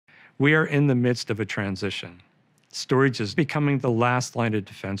We are in the midst of a transition. Storage is becoming the last line of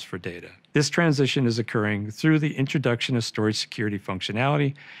defense for data. This transition is occurring through the introduction of storage security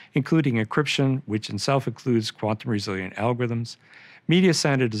functionality, including encryption, which itself includes quantum resilient algorithms, media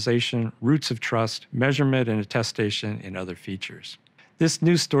sanitization, roots of trust, measurement and attestation, and other features. This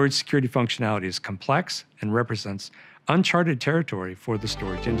new storage security functionality is complex and represents uncharted territory for the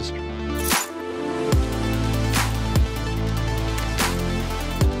storage industry.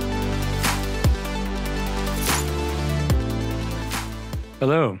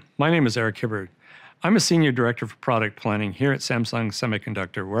 Hello, my name is Eric Hibbard. I'm a Senior Director for Product Planning here at Samsung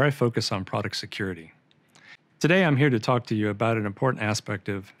Semiconductor, where I focus on product security. Today, I'm here to talk to you about an important aspect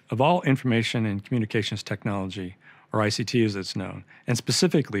of all information and communications technology, or ICT as it's known, and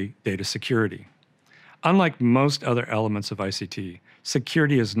specifically data security. Unlike most other elements of ICT,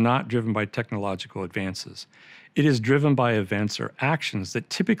 security is not driven by technological advances. It is driven by events or actions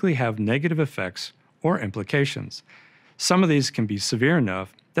that typically have negative effects or implications. Some of these can be severe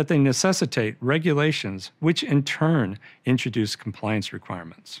enough that they necessitate regulations, which in turn introduce compliance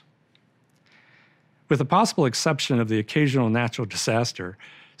requirements. With the possible exception of the occasional natural disaster,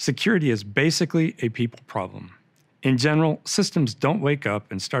 security is basically a people problem. In general, systems don't wake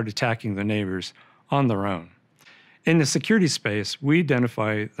up and start attacking their neighbors on their own. In the security space, we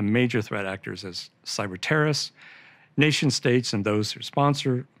identify the major threat actors as cyber terrorists, nation states and those who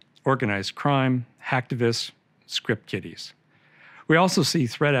sponsor, organized crime, hacktivists, script kiddies. We also see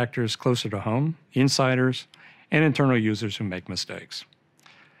threat actors closer to home, insiders, and internal users who make mistakes.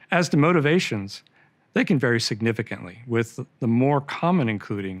 As to motivations, they can vary significantly, with the more common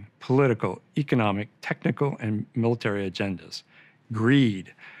including political, economic, technical, and military agendas,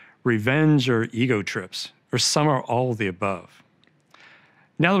 greed, revenge or ego trips, or some or all of the above.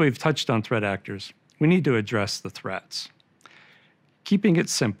 Now that we've touched on threat actors, we need to address the threats. Keeping it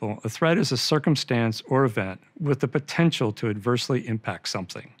simple, a threat is a circumstance or event with the potential to adversely impact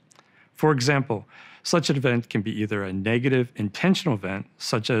something. For example, such an event can be either a negative intentional event,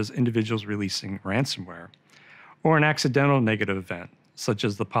 such as individuals releasing ransomware, or an accidental negative event, such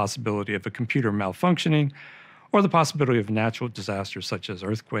as the possibility of a computer malfunctioning, or the possibility of natural disasters such as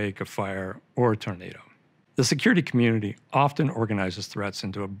earthquake, a fire, or a tornado. The security community often organizes threats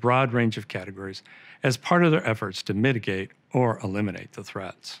into a broad range of categories as part of their efforts to mitigate or eliminate the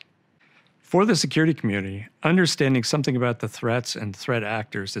threats. For the security community, understanding something about the threats and threat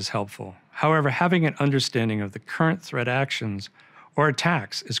actors is helpful. However, having an understanding of the current threat actions or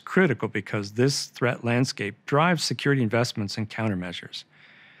attacks is critical because this threat landscape drives security investments and countermeasures.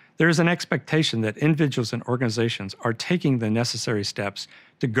 There is an expectation that individuals and organizations are taking the necessary steps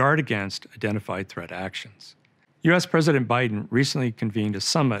to guard against identified threat actions. U.S. President Biden recently convened a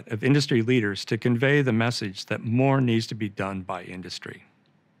summit of industry leaders to convey the message that more needs to be done by industry.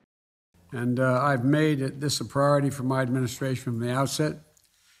 And I've made this a priority for my administration from the outset.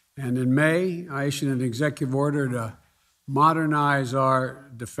 And in May, I issued an executive order to modernize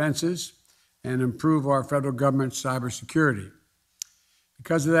our defenses and improve our federal government's cybersecurity.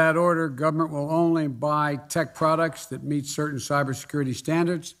 Because of that order, government will only buy tech products that meet certain cybersecurity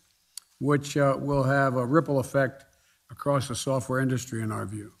standards, which will have a ripple effect across the software industry, in our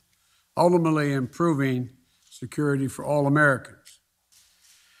view, ultimately improving security for all Americans.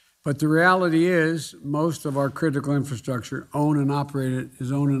 But the reality is, most of our critical infrastructure is owned and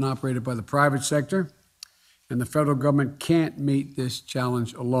operated by the private sector, and the federal government can't meet this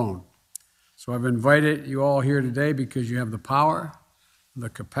challenge alone. So I've invited you all here today because you have the power, the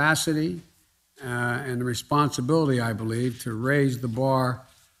capacity, and the responsibility, I believe, to raise the bar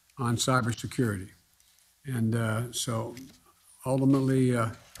on cybersecurity. And so ultimately,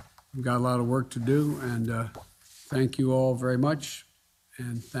 we've got a lot of work to do, and thank you all very much,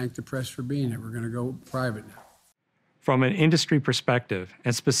 and thank the press for being here. We're going to go private now. From an industry perspective,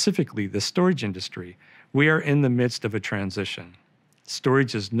 and specifically the storage industry, we are in the midst of a transition.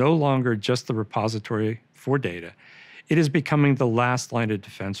 Storage is no longer just the repository for data. It is becoming the last line of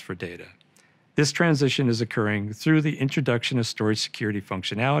defense for data. This transition is occurring through the introduction of storage security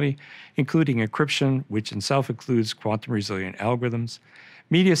functionality, including encryption, which itself includes quantum resilient algorithms,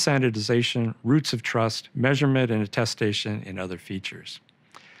 media sanitization, roots of trust, measurement and attestation, and other features.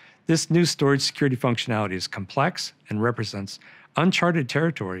 This new storage security functionality is complex and represents uncharted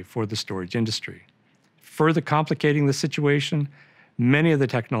territory for the storage industry. Further complicating the situation, many of the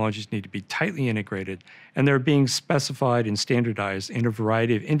technologies need to be tightly integrated, and they're being specified and standardized in a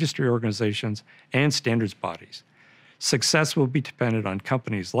variety of industry organizations and standards bodies. Success will be dependent on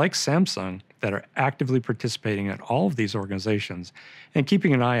companies like Samsung that are actively participating in all of these organizations and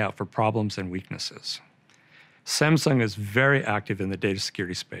keeping an eye out for problems and weaknesses. Samsung is very active in the data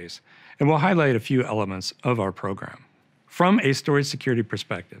security space, and we'll highlight a few elements of our program. From a storage security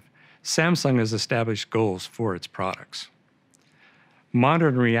perspective, Samsung has established goals for its products. Monitor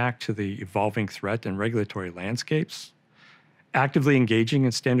and react to the evolving threat and regulatory landscapes, actively engaging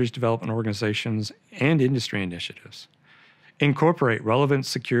in standards development organizations and industry initiatives, incorporate relevant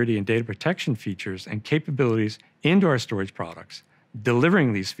security and data protection features and capabilities into our storage products,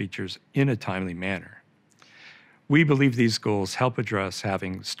 delivering these features in a timely manner. We believe these goals help address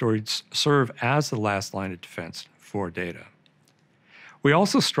having storage serve as the last line of defense for data. We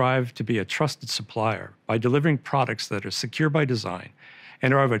also strive to be a trusted supplier by delivering products that are secure by design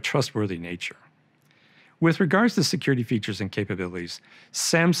and are of a trustworthy nature. With regards to security features and capabilities,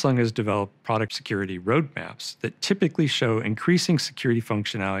 Samsung has developed product security roadmaps that typically show increasing security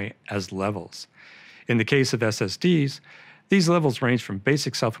functionality as levels. In the case of SSDs, these levels range from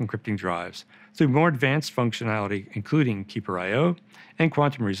basic self-encrypting drives through more advanced functionality, including Keeper I/O and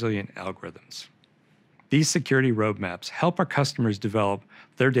quantum-resilient algorithms. These security roadmaps help our customers develop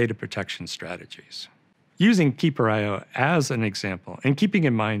their data protection strategies. Using Keeper I/O as an example, and keeping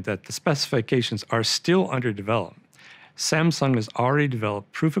in mind that the specifications are still under development, Samsung has already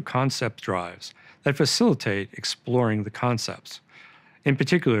developed proof-of-concept drives that facilitate exploring the concepts, in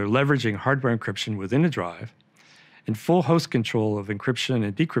particular leveraging hardware encryption within a drive, and full host control of encryption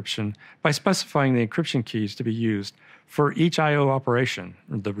and decryption by specifying the encryption keys to be used for each I/O operation,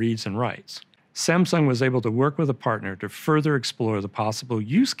 the reads and writes. Samsung was able to work with a partner to further explore the possible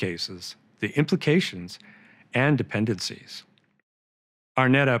use cases, the implications, and dependencies. Our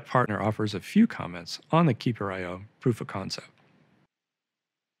NetApp partner offers a few comments on the Keeper I/O proof of concept.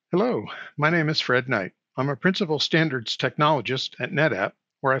 Hello, my name is Fred Knight. I'm a principal standards technologist at NetApp,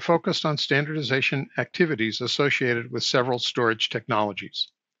 where I focused on standardization activities associated with several storage technologies.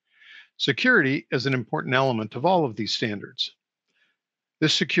 Security is an important element of all of these standards.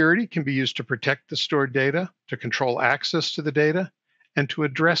 This security can be used to protect the stored data, to control access to the data, and to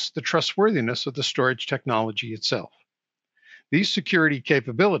address the trustworthiness of the storage technology itself. These security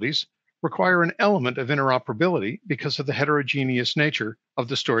capabilities require an element of interoperability because of the heterogeneous nature of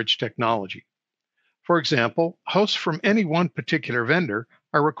the storage technology. For example, hosts from any one particular vendor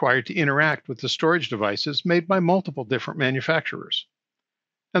are required to interact with the storage devices made by multiple different manufacturers.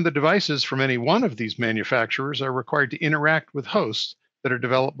 And the devices from any one of these manufacturers are required to interact with hosts that are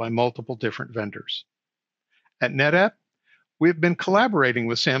developed by multiple different vendors. At NetApp, we have been collaborating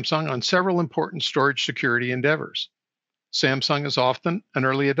with Samsung on several important storage security endeavors. Samsung is often an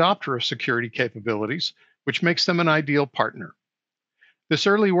early adopter of security capabilities, which makes them an ideal partner. This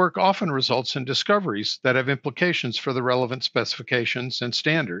early work often results in discoveries that have implications for the relevant specifications and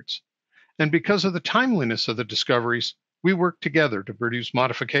standards. And because of the timeliness of the discoveries, we work together to produce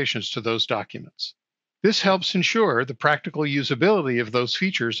modifications to those documents. This helps ensure the practical usability of those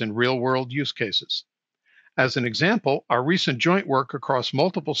features in real-world use cases. As an example, our recent joint work across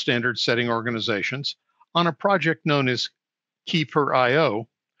multiple standard-setting organizations on a project known as Keeper I/O,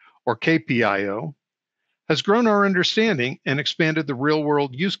 or KPIO, has grown our understanding and expanded the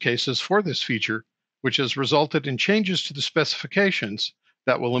real-world use cases for this feature, which has resulted in changes to the specifications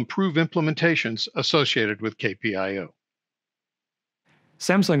that will improve implementations associated with KPIO.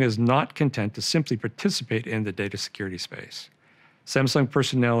 Samsung is not content to simply participate in the data security space. Samsung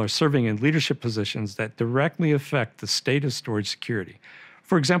personnel are serving in leadership positions that directly affect the state of storage security.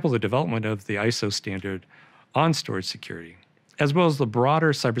 For example, the development of the ISO standard on storage security, as well as the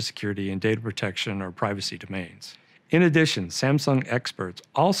broader cybersecurity and data protection or privacy domains. In addition, Samsung experts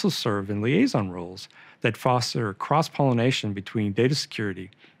also serve in liaison roles that foster cross-pollination between data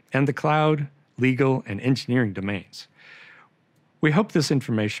security and the cloud, legal, and engineering domains. We hope this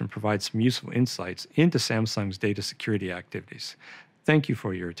information provides some useful insights into Samsung's data security activities. Thank you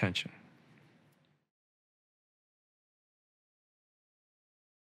for your attention.